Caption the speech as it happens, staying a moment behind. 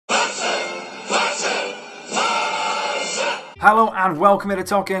Hello and welcome to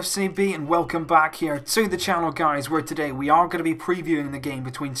Talk FCB and welcome back here to the channel, guys, where today we are going to be previewing the game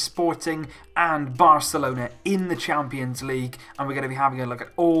between Sporting and Barcelona in the Champions League, and we're going to be having a look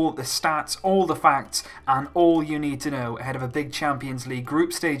at all the stats, all the facts and all you need to know ahead of a big Champions League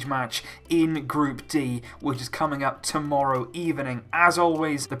group stage match in Group D, which is coming up tomorrow evening. As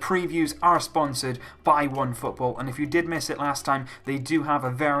always, the previews are sponsored by OneFootball, and if you did miss it last time, they do have a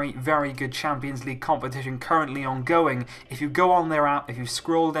very good Champions League competition currently ongoing. If you go on their app, if you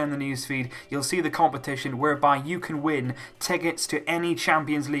scroll down the newsfeed, you'll see the competition whereby you can win tickets to any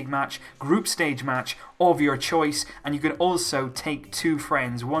Champions League match, group stage match of your choice, and you can also take two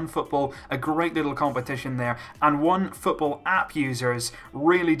friends. OneFootball, a great little competition there, and OneFootball app users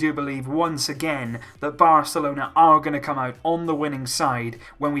really do believe once again that Barcelona are going to come out on the winning side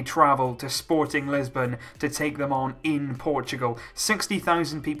when we travel to Sporting Lisbon to take them on in Portugal.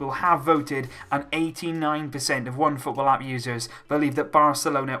 60,000 people have voted and 89% of OneFootball app users believe that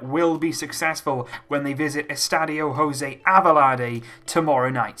Barcelona will be successful when they visit Estadio José Avelade tomorrow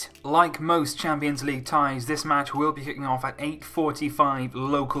night. Like most Champions League ties, this match will be kicking off at 8:45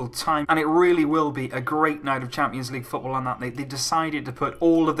 local time, and it really will be a great night of Champions League football on that night. They decided to put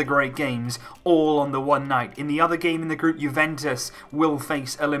all of the great games all on the one night. In the other game in the group, Juventus will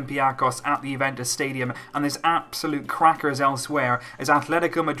face Olympiacos at the Juventus Stadium, and there's absolute crackers elsewhere as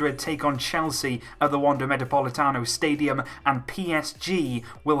Atletico Madrid take on Chelsea at the Wanda Metropolitano Stadium, and PSG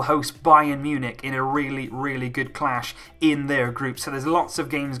will host Bayern Munich in a really good clash in their group. So there's lots of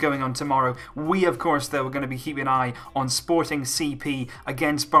games going on tomorrow. We, of course, though, are going to be keeping an eye on Sporting CP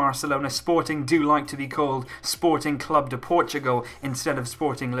against Barcelona. Sporting do like to be called Sporting Club de Portugal instead of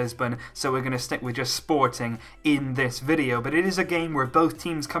Sporting Lisbon, so we're going to stick with just Sporting in this video. But it is a game where both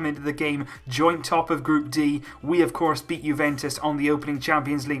teams come into the game joint top of Group D. We, of course, beat Juventus on the opening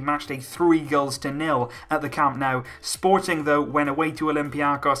Champions League matchday 3-0 at the Camp Nou. Sporting, though, went away to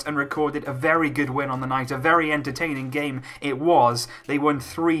Olympiacos and recorded a very good win on the night. A very entertaining game it was. They won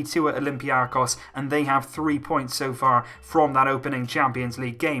 3-2 at Olympiacos, and they have 3 points so far from that opening Champions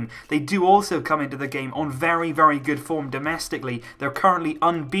League game. They do also come into the game on very good form domestically. They're currently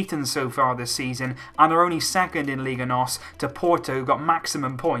unbeaten so far this season, and they're only second in Liga NOS to Porto, who got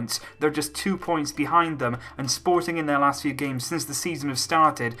maximum points. They're just 2 points behind them, and Sporting in their last few games since the season has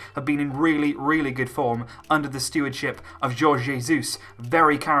started have been in really good form under the stewardship of Jorge Jesus.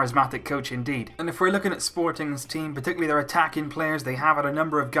 Very charismatic coach indeed. And if we're looking at Sporting's team, particularly their attacking players, they have had a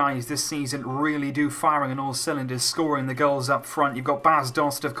number of guys this season really do firing on all cylinders, scoring the goals up front. You've got Bas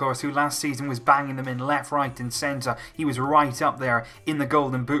Dost, of course, who last season was banging them in left, right and centre. He was right up there in the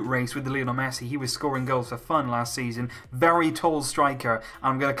golden boot race with Lionel Messi. He was scoring goals for fun last season. Very tall striker,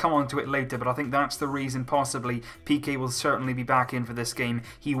 and I'm going to come on to it later, but I think that's the reason possibly Piqué will certainly be back in for this game.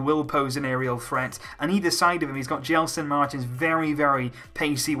 He will pose an aerial threat, and either side of him he's got Gelson Martins, very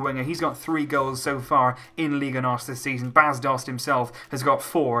pacey winger. He's got 3 goals so far in Liga NOS this season. Bas Dost himself has got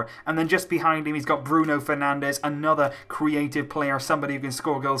 4, and then just behind him he's got Bruno Fernandes, another creative player, somebody who can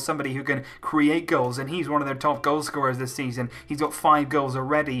score goals, somebody who can create goals, and he's one of their top goal scorers this season. He's got 5 goals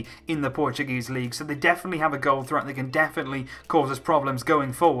already in the Portuguese league, so they definitely have a goal threat. They can definitely cause us problems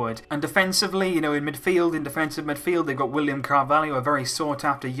going forward. And defensively, in defensive midfield, they've got William Carvalho, a very sought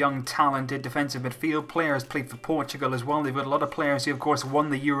after young talented defensive midfield player, has played for Portugal as well. They've got a lot of players who of course won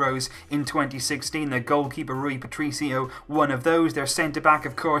the Euros in 2016. Their goalkeeper Rui Patricio, one of those. Their centre back,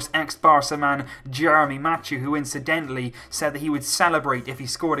 of course, ex-Barca man Jeremy Mathieu, who incidentally said that he would celebrate if he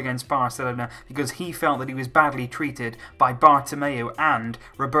scored against Barcelona because he felt that he was badly treated by Bartomeu and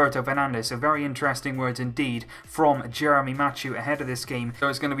Roberto Fernandes. So very interesting words indeed from Jeremy Mathieu ahead of this game. So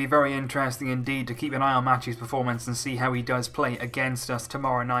it's going to be very interesting indeed to keep an eye on Mathieu's performance and see how he does play against us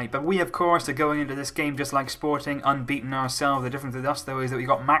tomorrow night. But we, of course, are going into this game just like Sporting, unbeaten ourselves. The difference with us, though, is that we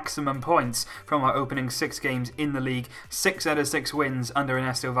got maximum points from our opening 6 games in the league. 6 out of 6 wins under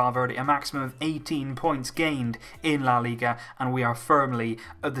Ernesto Valverde, a maximum of 18 points gained in La Liga, and we are firmly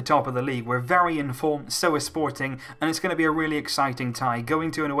at the top of the league. We're very informed, so is Sporting, and it's going to be a really exciting tie.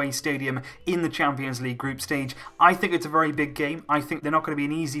 Going to an away stadium in the Champions League group stage, I think it's a very big game. I think they're not going to be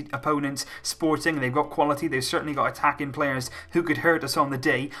an easy opponent. Sporting, they've got quality, they've certainly got attacking players who could hurt us on the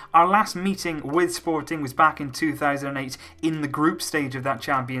day. Our last meeting with Sporting was back in 2008 in the group stage of that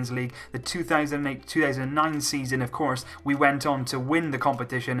Champions League. The 2008-2009 season, of course, we went on to win the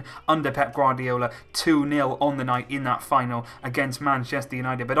competition under Pep Guardiola 2-0 on the night in that final against Manchester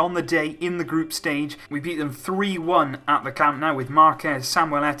United. But on the day in the group stage, we beat them 3-1 at the Camp Nou with Marquez,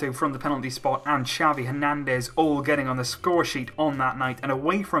 Samuel Eto'o from the penalty spot and Xavi Hernandez all getting on the score sheet on that night. And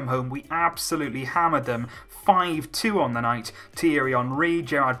away from home, we absolutely hammered them 5-2 on the night. Thierry Henry,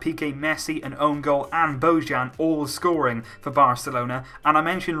 Gerard Piqué, Messi, an own goal and Bojan all all scoring for Barcelona. And I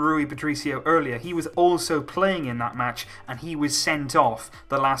mentioned Rui Patricio earlier. He was also playing in that match, and he was sent off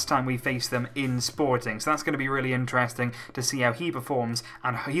the last time we faced them in Sporting. So that's going to be really interesting to see how he performs,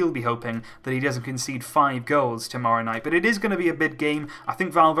 and he'll be hoping that he doesn't concede 5 goals tomorrow night. But it is going to be a big game. I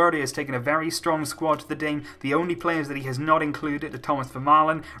think Valverde has taken a very strong squad to the game. The only players that he has not included are Thomas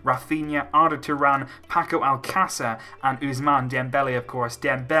Vermaelen, Rafinha, Arda Turan, Paco Alcácer, and Ousmane Dembele, of course.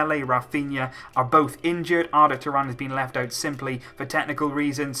 Dembele, Rafinha are both injured. Arda Turan has been left out simply for technical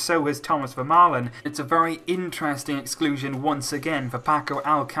reasons. So has Thomas Vermaelen. It's a very interesting exclusion once again for Paco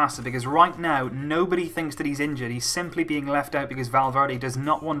Alcácer, because right now nobody thinks that he's injured. He's simply being left out because Valverde does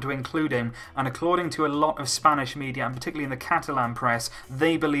not want to include him. And according to a lot of Spanish media, and particularly in the Catalan press,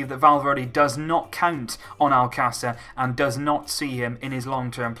 they believe that Valverde does not count on Alcácer and does not see him in his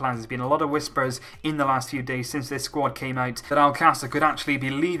long-term plans. There's been a lot of whispers in the last few days since this squad came out that Alcácer could actually be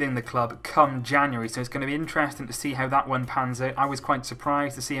leaving the club come January. So it's going to be interesting to see how that one pans out. I was quite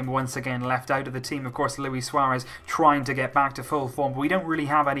surprised to see him once again left out of the team. Of course, Luis Suarez trying to get back to full form, but we don't really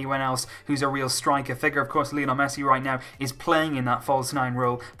have anyone else who's a real striker figure. Of course, Lionel Messi right now is playing in that false 9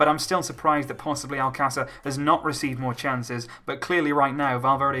 role, but I'm still surprised that possibly Alcácer has not received more chances. But clearly right now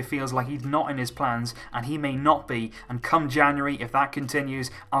Valverde feels like he's not in his plans, and he may not be, and come January, if that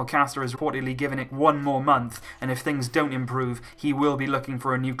continues, Alcácer has reportedly given it 1 more month, and if things don't improve, he will be looking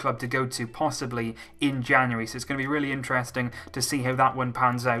for a new club to go to, possibly in January. So it's going to be really interesting to see how that one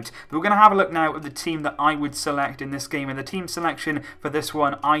pans out. But we're going to have a look now at the team that I would select in this game, and the team selection for this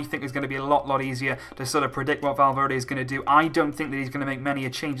one I think is going to be a lot easier to sort of predict what Valverde is going to do. I don't think that he's going to make many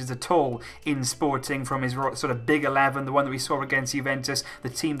changes at all in Sporting from his sort of big 11, the one that we saw against Juventus, the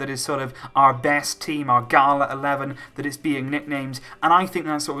team that is sort of our best team, our Gala 11 that it's being nicknamed. And I think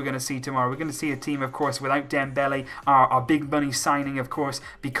that's what we're going to see tomorrow. We're going to see a team, of course, without Dembele, our big money signing, of course,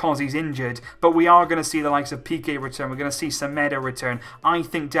 because he's injured. But we are going to see the likes of Piqué return. We're going to see Semedo return. I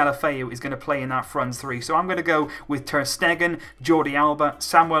think Deulofeu is going to play in that front 3. So I'm going to go with Ter Stegen, Jordi Alba,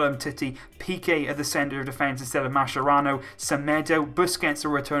 Samuel Umtiti, Piqué at the centre of defence instead of Mascherano, Semedo, Busquets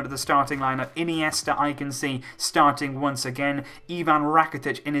will return to the starting lineup, Iniesta I can see starting once again, Ivan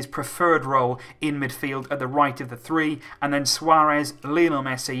Rakitic in his preferred role in midfield at the right of the 3, and then Suarez, Lionel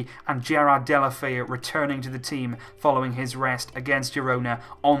Messi and Gerard Deulofeu returning to the team following his rest against Girona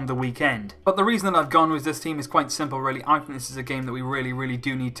on the weekend. But the reason that I've gone with this team is quite simple really. I think this is a game that we really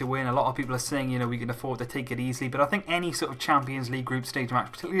do need to win. A lot of people are saying, you know, we can afford to take it easily, but I think any sort of Champions League group stage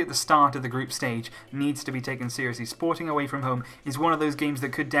match, particularly at the start of the group stage, needs to be taken seriously. Sporting away from home is one of those games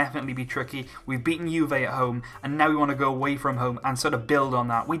that could definitely be tricky. We've beaten Juve at home, and now we want to go away from home and sort of build on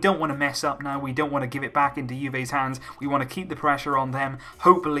that. We don't want to mess up now. We don't want to give it back into Juve's hands. We want to keep the pressure on them.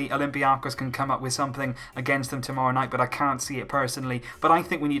 Hopefully Olympiacos can come up with something against them tomorrow night, but I can't see it personally. But I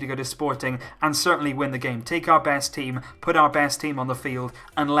think we need to go to Sporting and certainly win the game. Take our best team, put our best team on the field,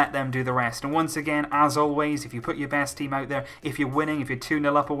 and let them do the rest. And once again, as always, if you put your best team out there, if you're winning, if you're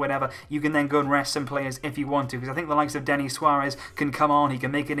 2-0 up or whatever, you can then go and rest some players if you want to, because I think the likes of Denis Suarez can come on, he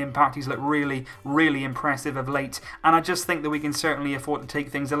can make an impact. He's looked really impressive of late, and I just think that we can certainly afford to take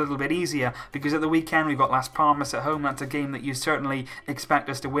things a little bit easier, because at the weekend we've got Las Palmas at home. That's a game that you certainly expect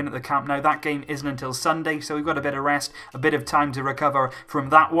us to win at the Camp Nou. That game isn't until Sunday, so we've got a bit of rest, a bit of time to recover from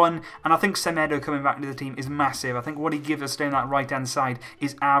that one. And I think Semedo coming back into the team is massive. I think what he gives us down that right hand side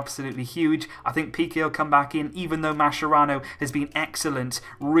is absolutely huge. I think Piqué will come back in, even though Mascherano has been excellent,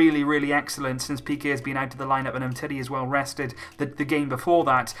 really excellent since Piqué has been out of the lineup, and Umtiti is well rested the game before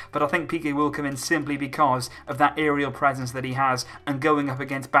that. But I think Piqué will come in simply because of that aerial presence that he has, and going up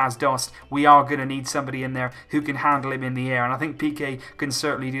against Bas Dost, we are going to need somebody in there who can handle him in the air, and I think Piqué can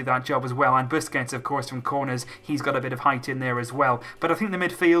certainly do that job as well. And Busquets, of course, from corners, he's got a bit of height in there as well. But I think the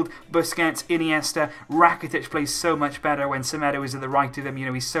midfield, Busquets, Iniesta, Rakitic plays so much better when Semedo is at the right of him. You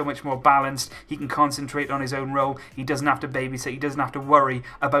know, he's so much more balanced. He can concentrate on his own role. He doesn't have to babysit. He doesn't have to worry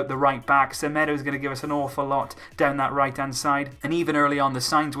about the right back. Semedo is going to give us an awful lot down that right hand side, and even early on the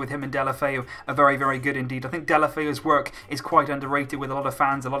signs with him and Deulofeu are very good indeed. I think Deulofeu's work is quite underrated with a lot of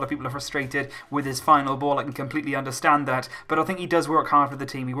fans. A lot of people are frustrated with his final ball. I can completely understand that, but I think he does work hard for the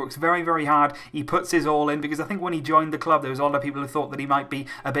team. He works very hard. He puts his all in, because I think when he joined the club there was a lot of people who thought that he might be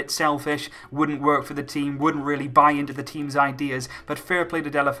a bit selfish, wouldn't work for the team, wouldn't really buy into the team's ideas. But fair play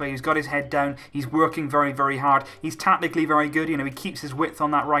to Deulofeu. He's got his head down. He's working very hard. He's tactically very good. You know, he keeps his width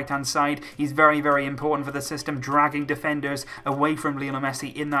on that right hand side. He's very important for the system, dragging defenders away from Lionel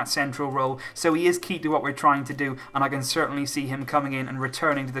Messi in that central role. So he is key to what we're trying to do, and I can certainly see him coming in and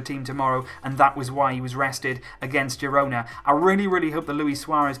returning to the team tomorrow, and that was why he was rested against Girona. I really hope that Luis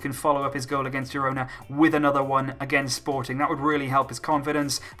Suarez can follow up his goal against Girona with another one against Sporting. That would really help his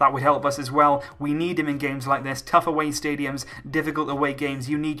confidence. That would help us as well. We need him in games like this. Tough away stadiums, difficult away games.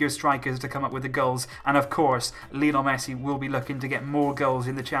 You need your strikers to come up with the goals. And of course, Lionel Messi will be looking to get more goals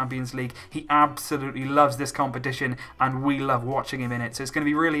in the Champions League. He absolutely loves this competition and we love watching him in it. So it's going to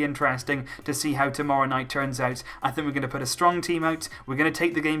be really interesting to see how tomorrow night turns out. I think we're going to put a strong team out. We're going to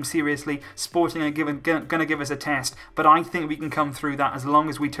take the game seriously. Sporting are going to give us a test, but I think we can come through that as long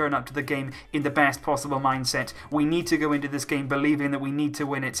as we turn up to the game in the best possible mindset. We need to go into this game believing that we need to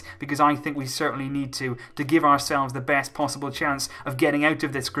win it, because I think we certainly need to give ourselves the best possible chance of getting out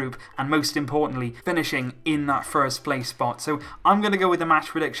of this group and most importantly finishing in that first place spot. So I'm going to go with a match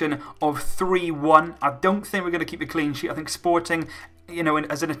prediction of 3-1. I don't think we're going to keep a clean sheet. I think Sporting, you know,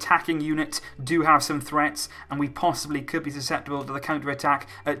 as an attacking unit, do have some threats, and we possibly could be susceptible to the counter-attack.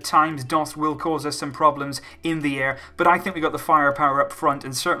 At times, Dost will cause us some problems in the air, but I think we got the firepower up front,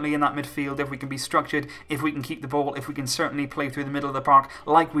 and certainly in that midfield, if we can be structured, if we can keep the ball, if we can certainly play through the middle of the park,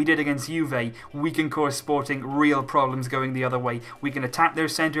 like we did against Juve, we can cause Sporting real problems going the other way. We can attack their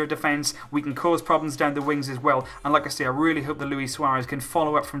centre of defence, we can cause problems down the wings as well, and like I say, I really hope that Luis Suarez can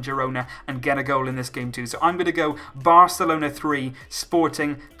follow up from Girona and get a goal in this game too. So I'm going to go Barcelona 3,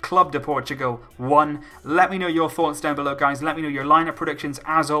 Sporting Club de Portugal 1. Let me know your thoughts down below, guys. Let me know your lineup predictions.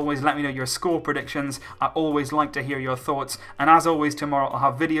 As always, let me know your score predictions. I always like to hear your thoughts. And as always, tomorrow I'll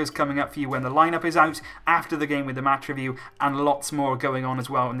have videos coming up for you when the lineup is out, after the game with the match review, and lots more going on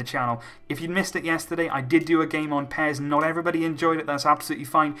as well in the channel. If you missed it yesterday, I did do a game on PES. Not everybody enjoyed it. That's absolutely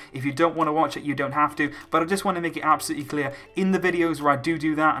fine. If you don't want to watch it, you don't have to. But I just want to make it absolutely clear, in the videos where I do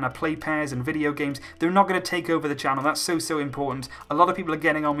that and I play PES and video games, they're not going to take over the channel. That's so important. A lot of people are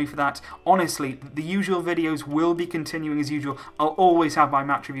getting on me for that. Honestly, the usual videos will be continuing as usual. I'll always have my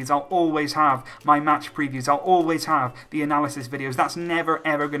match reviews. I'll always have my match previews. I'll always have the analysis videos. That's never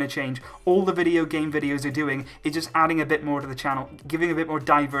ever going to change. All the video game videos are doing is just adding a bit more to the channel, giving a bit more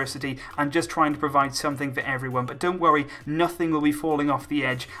diversity, and just trying to provide something for everyone. But don't worry, nothing will be falling off the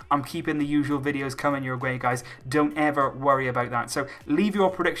edge. I'm keeping the usual videos coming your way, guys. Don't ever worry about that. So leave your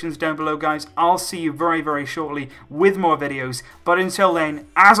predictions down below, guys. I'll see you very shortly with more videos. But until then,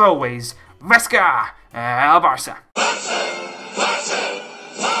 as always, Vesca el Barça!